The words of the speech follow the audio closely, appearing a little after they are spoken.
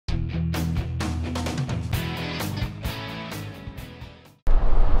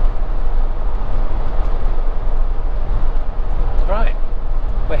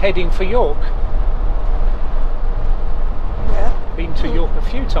heading for York. Yeah. Been to York a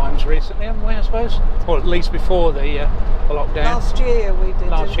few times recently, haven't we, I suppose? Or at least before the lockdown. Last year we did.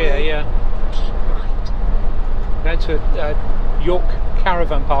 Last year, we? yeah. We went to York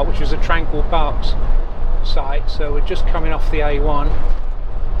Caravan Park, which was a Tranquil Parks site, so we're just coming off the A1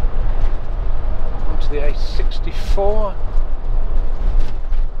 onto the A64.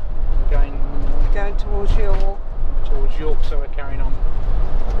 We're going towards York. Towards York, so we're carrying on.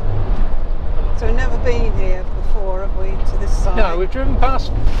 So we've never been here before, have we, to this side? No, we've driven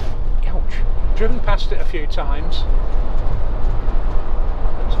past. Ouch! Driven past it a few times,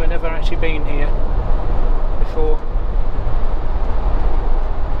 so we've never actually been here before.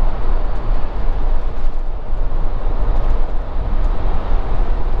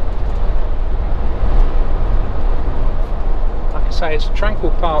 Like I say, it's a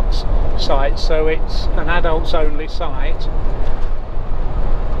Tranquil Parks site, so it's an adults only site.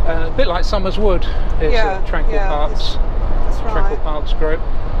 A bit like Somers Wood is at Tranquil Parks. That's right. Tranquil Parks group.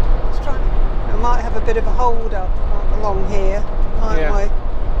 We might have a bit of a hold up along here, might we?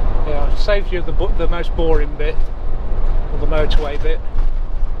 Yeah, it saves you the most boring bit, or the motorway bit.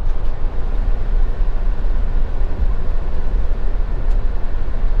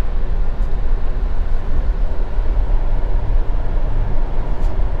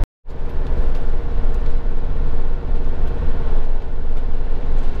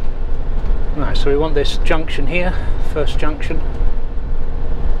 Right, so we want this junction here, first junction.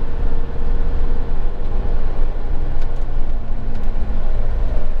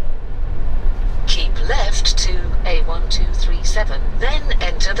 Keep left to A1237, then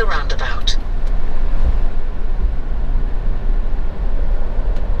enter the roundabout.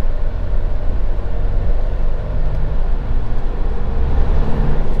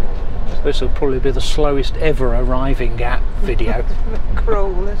 So this will probably be the slowest ever arriving at video.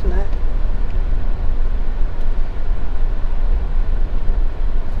 Cruel, isn't it?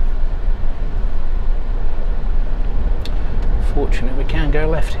 Fortunate we can go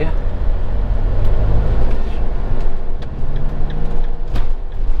left here.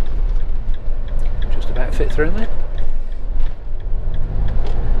 Just about fit through there.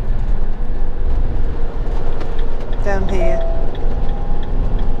 Down here.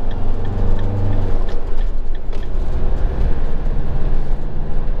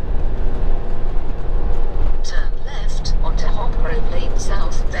 Turn left onto Hop Road Lane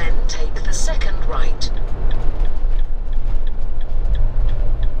South, then take the second right.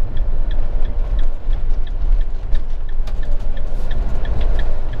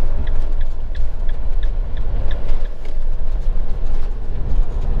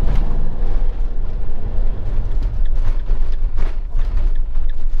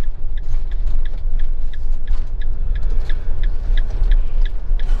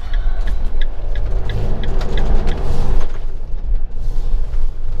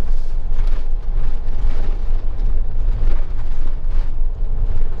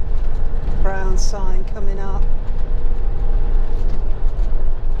 Sign coming up.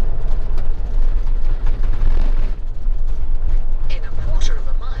 In a quarter of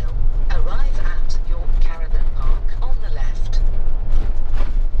a mile, arrive at York Caravan Park on the left.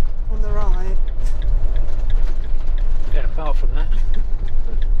 On the right. Yeah, apart from that.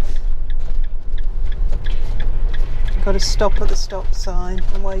 You've got to stop at the stop sign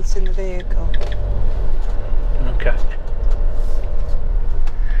and wait in the vehicle. Okay.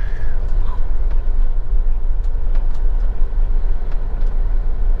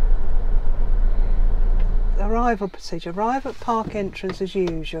 Arrival procedure. Arrive at park entrance as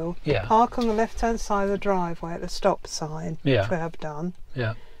usual. Yeah. Park on the left hand side of the driveway at the stop sign, Yeah. which we have done.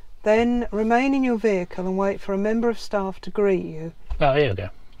 Yeah. Then remain in your vehicle and wait for a member of staff to greet you. Oh, here we go.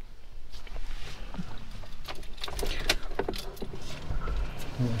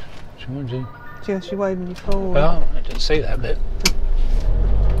 Just you waving your forward. Oh, I didn't see that bit.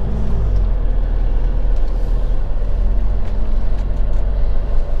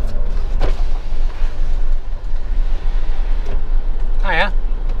 Hiya.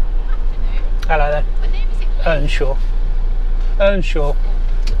 Hello there. What name is it? Earnshaw. Earnshaw.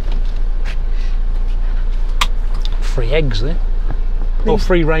 Free eggs there. Or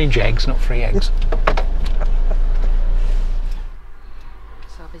free range eggs, not free eggs.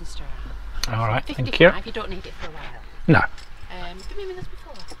 So I've been stirring. Alright, thank you. 55, you don't need it for a while. No. Did we mean this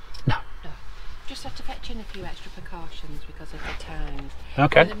before? No. No. Just have to fetch in a few extra precautions because of the times.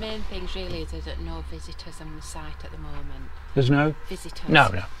 Okay. One of the main things really is there's no visitors on the site at the moment. There's no? Visitors. No,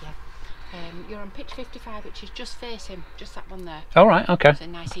 no. Yeah. You're on pitch 55, which is just facing, just that one there. Alright, okay. It's a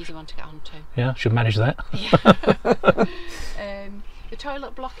nice easy one to get onto. Yeah, should manage that. Yeah. The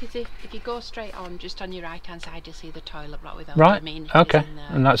toilet block is if you go straight on, just on your right hand side, you'll see the toilet block with all Right. the amenities Okay. in there.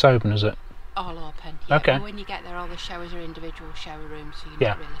 And that's open, is it? All open. Yeah. Okay. And when you get there, all the showers are individual shower rooms, so you're Yeah.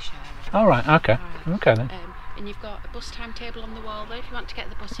 not really sharing. All right. Okay. Alright. Okay then. And you've got a bus timetable on the wall there if you want to get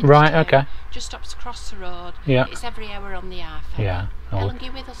the bus into Right. town. Okay. Just stops across the road. Yeah. It's every hour on the half hour. Yeah. How Oh. long are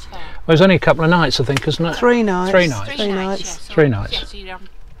you with us for? Well, there's only a couple of nights, I think, isn't it? 3 nights. 3 nights. Three nights. Yeah, so, 3 nights. Yeah, so you're on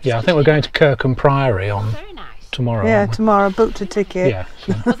Yeah, I think we're going to Kirkham Priory on very nice. tomorrow. Yeah, aren't we? tomorrow. Booked a ticket. Yeah.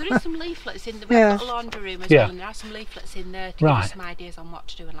 So. Well, there is some leaflets in the Yeah. we've got a laundry room as Yeah. well, and there are some leaflets in there to give Right. you some ideas on what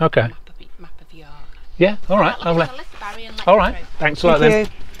to do and like Okay. a map of York. Yeah. All right. Right, Lovely. I'll lift Barry and let All you right. through. Thanks a lot Thank then.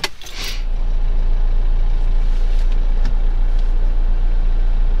 you.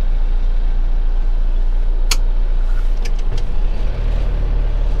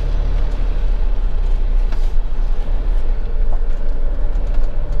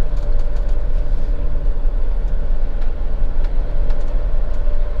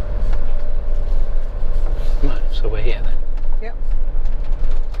 Right, so we're here then. Yep.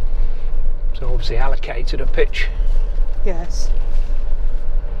 So obviously allocated a pitch. Yes.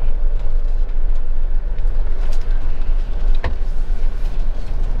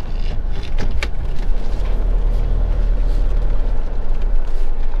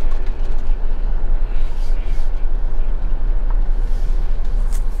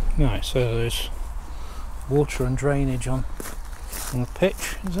 Right, so there's water and drainage on the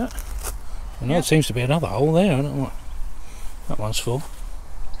pitch, is it? Well, no, Yeah. it seems to be another hole there. I don't know what that one's for.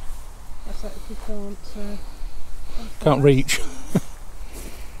 That's like if you Can't reach.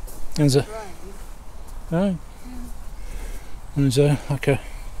 There's a oh. And there's a like a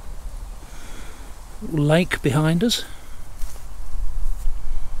little lake behind us.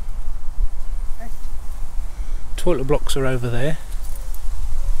 Okay. Toilet blocks are over there.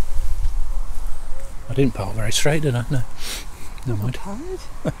 I didn't park very straight, did I? No. Never mind. Tired?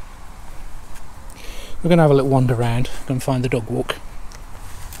 We're going to have a little wander around, go and find the dog walk.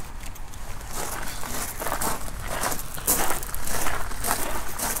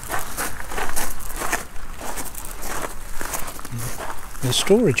 There's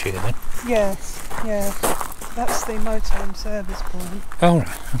storage here then. Yes. Yeah. That's the motorhome service point. Oh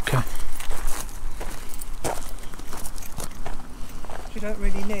right, okay. Which you don't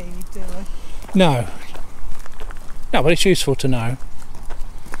really need, do I? No. No, but it's useful to know.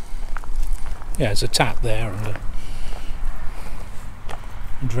 Yeah, there's a tap there and a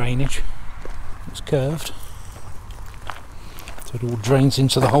drainage. It's curved. So it all drains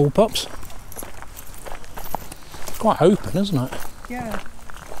into the hole pops. It's quite open, isn't it? Yeah.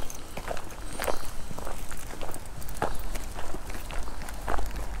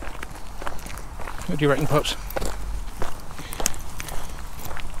 What do you reckon, Pops?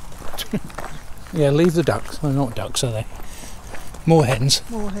 Yeah, leave the ducks. They're not ducks, are they? More hens.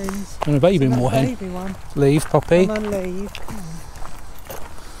 More hens. And a baby Another more hen. baby one. Leave, Poppy. Come on, leave.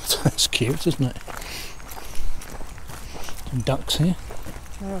 That's cute, isn't it? Some ducks here.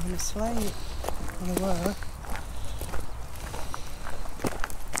 They're having a sleep. Gonna work.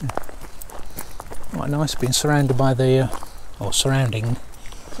 Quite nice being surrounded by the, or surrounding.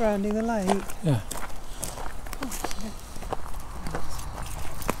 Surrounding the lake. Yeah.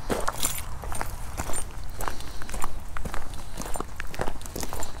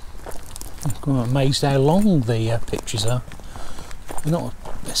 I'm amazed how long the pitches are. They're not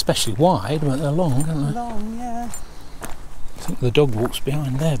especially wide, but they're long, aren't they? Long, yeah. I think the dog walks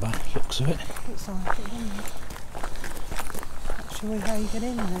behind there by the looks of it. Looks like it, doesn't it? Not sure how you get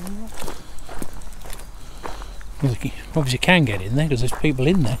in then. Well, obviously you can get in there because there's people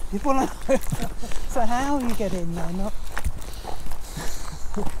in there. Well, so how you get in there? Not.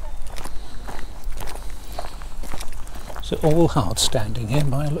 So all hard standing here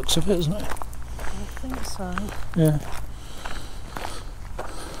by the looks of it, isn't it? I think so. Yeah.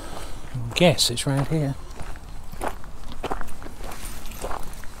 I guess it's round here.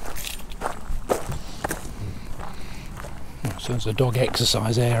 So there's a dog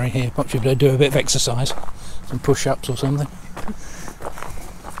exercise area here. Perhaps you better do a bit of exercise. Some push-ups or something.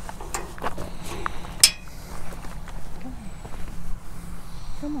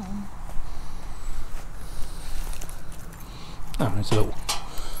 Come on. Oh, there's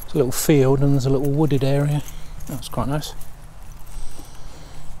a little field and there's a little wooded area. That's quite nice.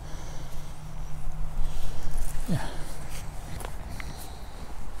 Yeah.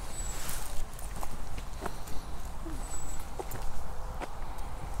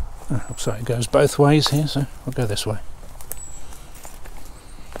 Oh, looks like it goes both ways here, so I'll go this way.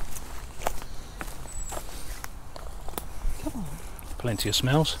 Come on. Plenty of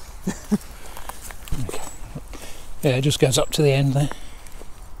smells. Okay. Yeah, it just goes up to the end there.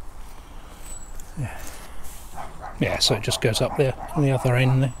 so it just goes up there on the other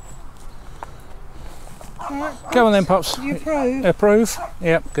end there. Right, Go on then, Pops. you approve? Approve?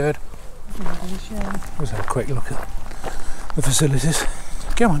 Yep, good. Yeah. Let's have a quick look at the facilities.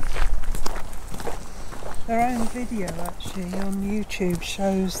 Go on. Their own video actually on YouTube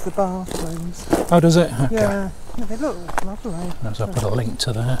shows the bathrooms. Oh, does it? Okay. Yeah, they look lovely. So I'll put a link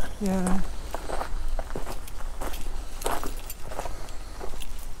to that. Yeah.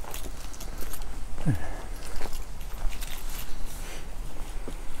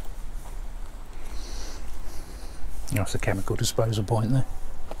 That's the chemical disposal point there.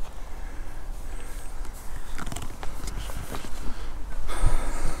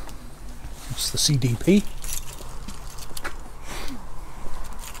 That's the CDP.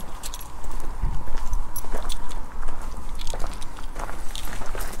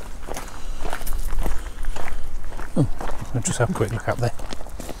 Oh, I'll just have a quick look up there.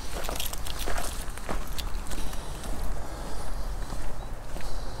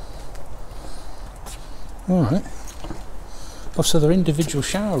 Alright. Oh, so they're individual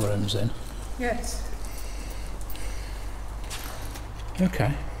shower rooms then? Yes.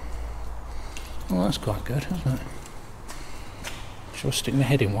 Okay. Well, that's quite good, isn't it? Shall I stick my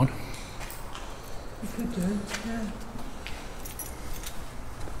head in one? You could do, yeah.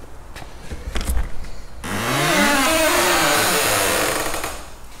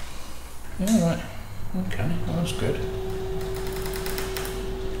 Yeah, right. Okay, well, that's good.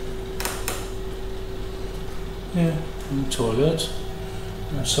 Yeah, and the toilet,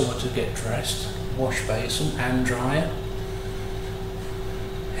 and somewhere to get dressed, wash basin, hand dryer,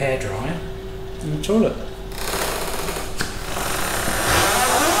 hair dryer, and the toilet.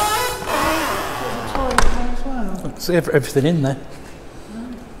 It's everything in there.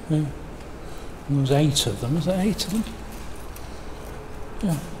 Yeah. And there's 8 of them. Is there 8 of them?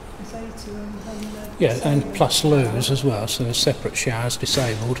 Yeah. There's 8 of them on the Yeah, and plus loos as well, so there's separate showers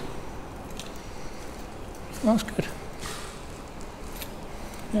disabled. Oh, that's good.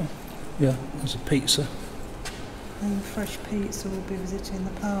 Yeah. Yeah, there's a pizza. And fresh pizza will be visiting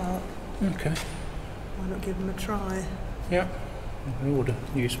the park. Okay. Why not give them a try? Yeah. We order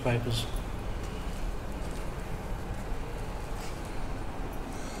newspapers.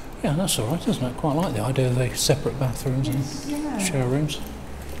 Yeah, that's alright, isn't it? Quite like the idea of the separate bathrooms and shower rooms.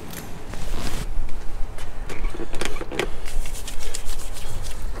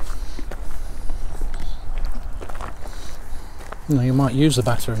 No, you might use the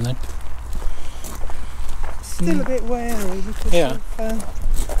bathroom then. Still a bit wary because Yeah. of,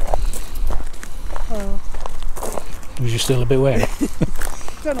 Was you still a bit wary?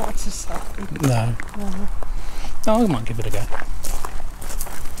 don't know what to say. No. Oh, I might give it a go.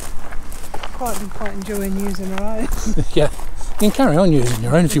 Been quite enjoying using her own. Yeah, you can carry on using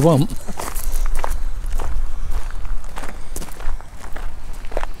your own if you want.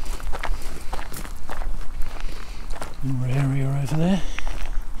 More area over there.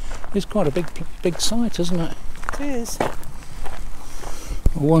 It's quite a big site, isn't it? It is.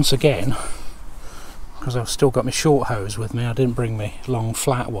 Well, once again, because I've still got my short hose with me, I didn't bring my long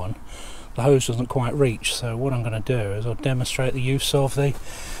flat one. The hose doesn't quite reach, so what I'm going to do is I'll demonstrate the use of the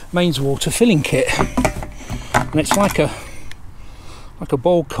mains water filling kit. And it's like a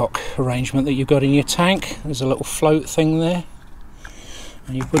ball cock arrangement that you've got in your tank. There's a little float thing there,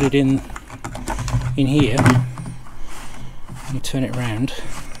 and you put it in here. You turn it round,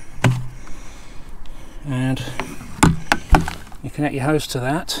 and you connect your hose to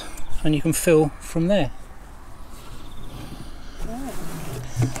that, and you can fill from there.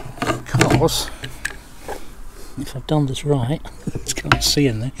 Because if I've done this right, it's can't see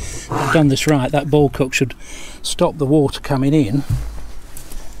in there. If I've done this right, that ball cock should stop the water coming in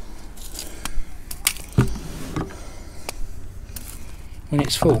when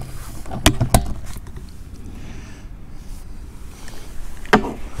it's full.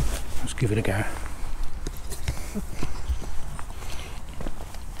 Let's give it a go.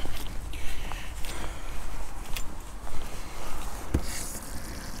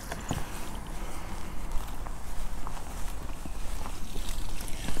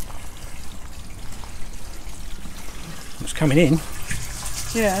 It's coming in.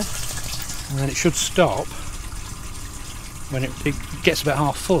 Yeah. And then it should stop when it gets about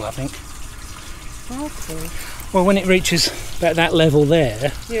half full, I think. Okay. Well, when it reaches about that level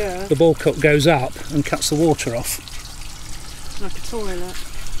there, Yeah. the ball cup goes up and cuts the water off. Like a toilet.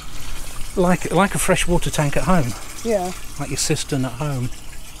 Like a freshwater tank at home. Yeah. Like your cistern at home.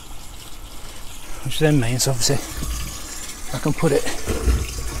 Which then means, obviously, I can put it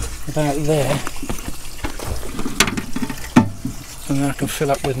about there. And then I can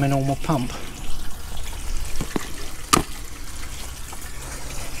fill up with my normal pump.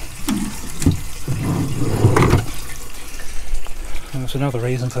 That's another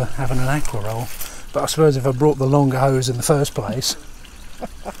reason for having an aqua roll. But I suppose if I brought the longer hose in the first place.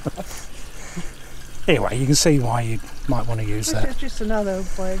 Anyway, you can see why you might want to use that. It's just another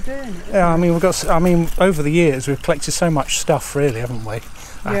way of doing it. Yeah, I mean, over the years we've collected so much stuff, really, haven't we?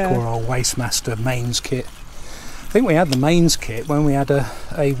 Yeah. Aqua roll, Wastemaster, mains kit. I think we had the mains kit when we had a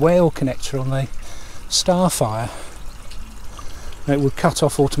whale connector on the Starfire. It would cut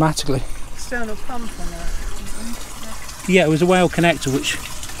off automatically. External pump on that. Yeah, it was a whale connector which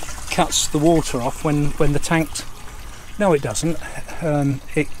cuts the water off when the tank's... No, it doesn't.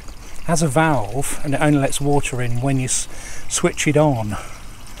 It has a valve and it only lets water in when you switch it on.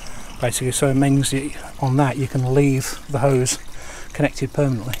 Basically, so it means on that you can leave the hose connected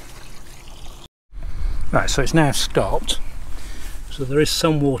permanently. Right, so it's now stopped. So there is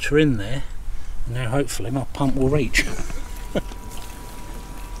some water in there. And now hopefully my pump will reach.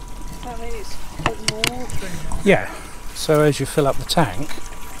 That means it's putting more water in there. Yeah, so as you fill up the tank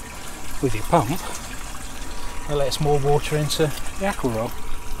with your pump, it lets more water into the aqua roll.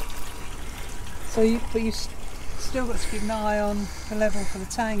 So but you still got to keep an eye on the level for the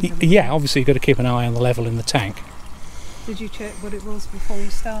tank. Yeah, obviously you've got to keep an eye on the level in the tank. Did you check what it was before you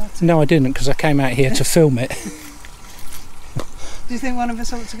started? No, I didn't, because I came out here to film it. Do you think one of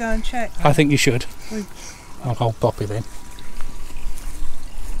us ought to go and check that? I think you should. We- I'll hold Poppy then.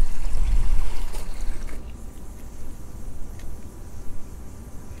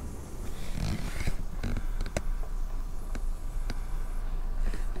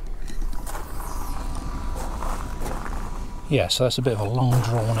 Yeah, so that's a bit of a long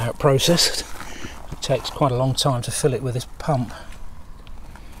drawn out process. It takes quite a long time to fill it with this pump.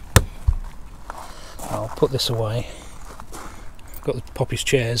 I'll put this away. Got the Poppy's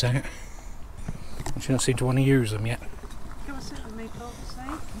chairs out. She doesn't seem to want to use them yet. Come and sit with me, Paul,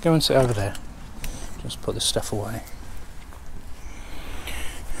 see? Go and sit over there. Just put this stuff away.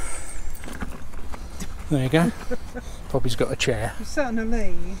 There you go. Poppy's got a chair. You're sat on a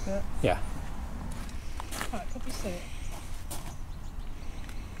lead, but... Yeah. Right, Poppy, sit.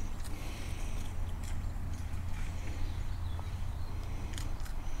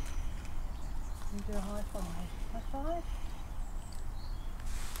 You do a high five. High five?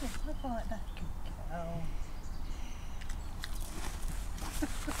 Yeah, high five like that. Good girl.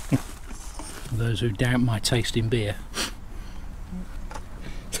 For those who doubt my taste in beer.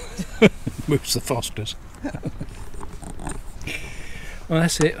 Moves the Fosters. Well,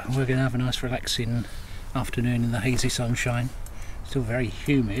 that's it. We're going to have a nice relaxing afternoon in the hazy sunshine. Still very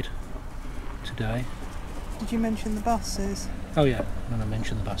humid today. Did you mention the buses? Oh yeah, I'm going to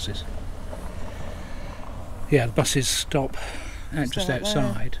mention the buses. Yeah, the buses stop out just out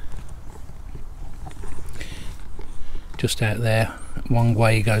outside. Just out there. One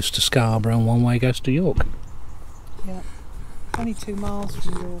way goes to Scarborough and one way goes to York. Yeah. Only 2 miles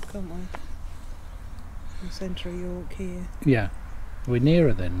from York, aren't we? From the centre of York here. Yeah. We're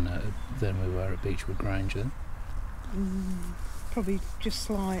nearer than we were at Beechwood Grange then. Probably just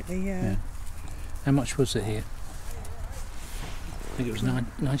slightly, yeah. How much was it here? I think it was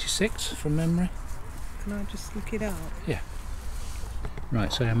 96 from memory. Can I just look it up? Yeah.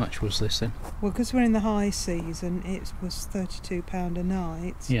 Right, so how much was this then? Well, because we're in the high season, it was £32 a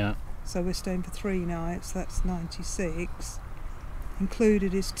night. Yeah. So we're staying for 3 nights, that's 96.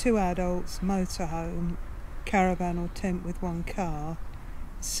 Included is 2 adults, motorhome, caravan or tent with 1 car,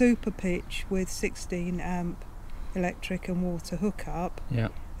 super pitch with 16 amp electric and water hookup, Yeah.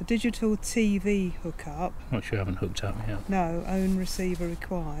 a digital TV hookup, Which you haven't hooked up yet. no, own receiver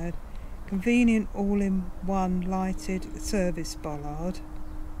required, convenient all-in-one lighted service bollard.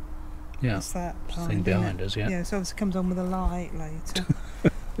 Yeah. What's that Thing behind behind it? us, yeah. Yeah, so obviously comes on with a light later.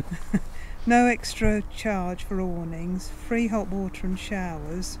 No extra charge for awnings, free hot water and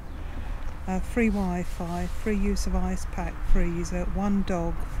showers, free Wi-Fi, free use of ice pack freezer, 1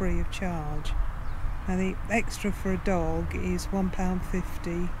 dog free of charge. Now the extra for a dog is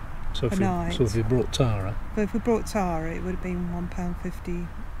 £1.50 So a night. if you brought Tara, But if we brought Tara, it would have been £1.50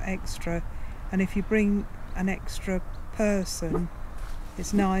 extra, and if you bring an extra person,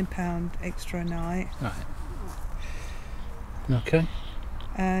 it's £9 extra a night. right. Okay.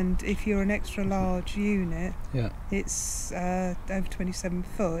 And if you're an extra large unit, Yeah. it's over 27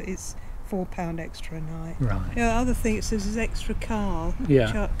 foot, it's £4 extra a night. Right. Yeah, other thing it says is extra car.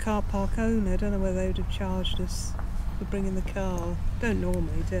 Yeah. Car park owner. I don't know whether they would have charged us for bringing the car. Don't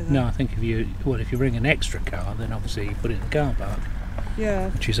normally, do they? No, I think if you bring an extra car, then obviously you put it in the car park, Yeah,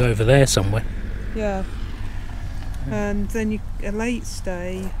 which is over there somewhere. yeah. And then a late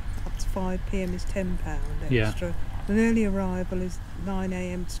stay up to 5 p.m. is £10 extra. Yeah. An early arrival is 9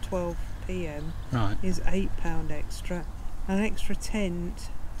 a.m. to 12 p.m. Right. is £8 extra. An extra tent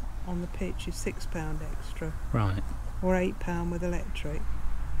on the pitch is £6 extra, Right. or £8 with electric.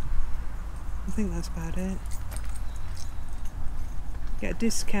 I think that's about it. Get a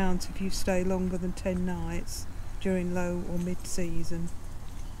discount if you stay longer than 10 nights during low or mid-season.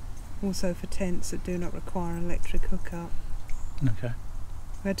 Also for tents that do not require an electric hookup. Okay.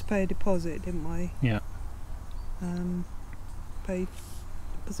 We had to pay a deposit, didn't we? Yeah. Paid,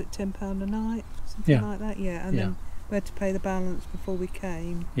 was it £10 a night? Something Yeah. like that, yeah. And then we had to pay the balance before we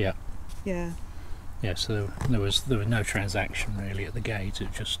came. Yeah. Yeah. Yeah, so there was no transaction really at the gate. It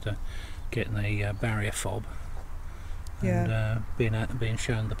was just getting the barrier fob and being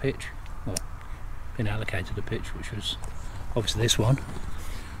shown the pitch, well, being allocated a pitch, which was obviously this one.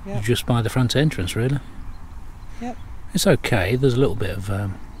 Yep. Just by the front entrance, really. Yep. It's okay. There's a little bit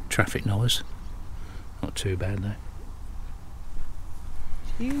of traffic noise. Not too bad though.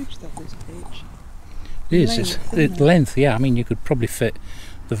 It's huge though, this pitch. It is. Length, It's isn't it? length. Yeah, I mean you could probably fit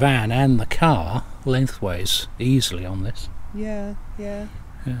the van and the car lengthways easily on this. Yeah, yeah.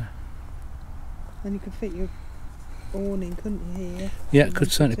 Yeah. And you could fit your awning, couldn't you, here? Yeah, If you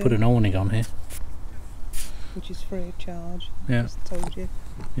could certainly wanted put to, an awning on here. which is free of charge. Yeah. Just told you.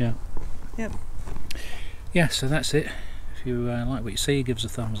 Yeah. Yep. Yeah, so that's it. If you like what you see, give us a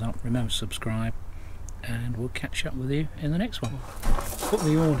thumbs up. Remember to subscribe, and we'll catch up with you in the next one. Put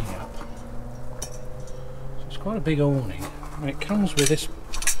the awning up. So it's quite a big awning. And it comes with this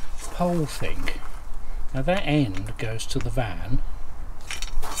pole thing. Now that end goes to the van.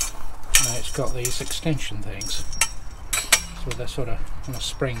 Now it's got these extension things. So they're sort of on a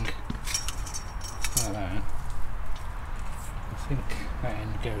spring like that. I think that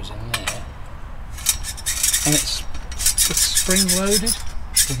end goes in there. And it's spring loaded.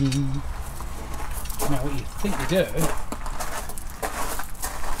 Now what you think you do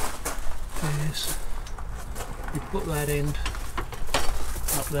is you put that end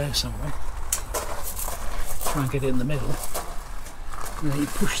up there somewhere, try and get it in the middle, and then you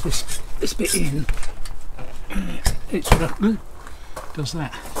push this bit in, it sort of does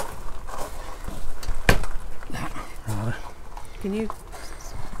that rather. Can you?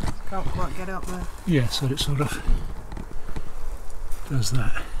 Can't quite get up there. Yeah, so it sort of does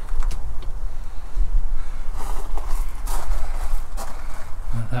that.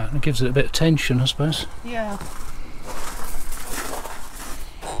 Like that, and it gives it a bit of tension, I suppose. Yeah.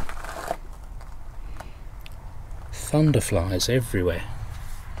 Thunderflies everywhere.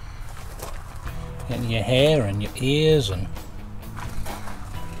 Getting your hair and your ears and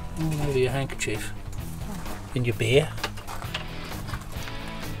all over your handkerchief. In your beer.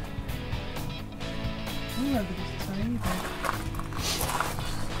 All over this tiny bit.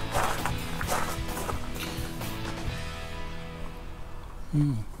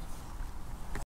 Mm.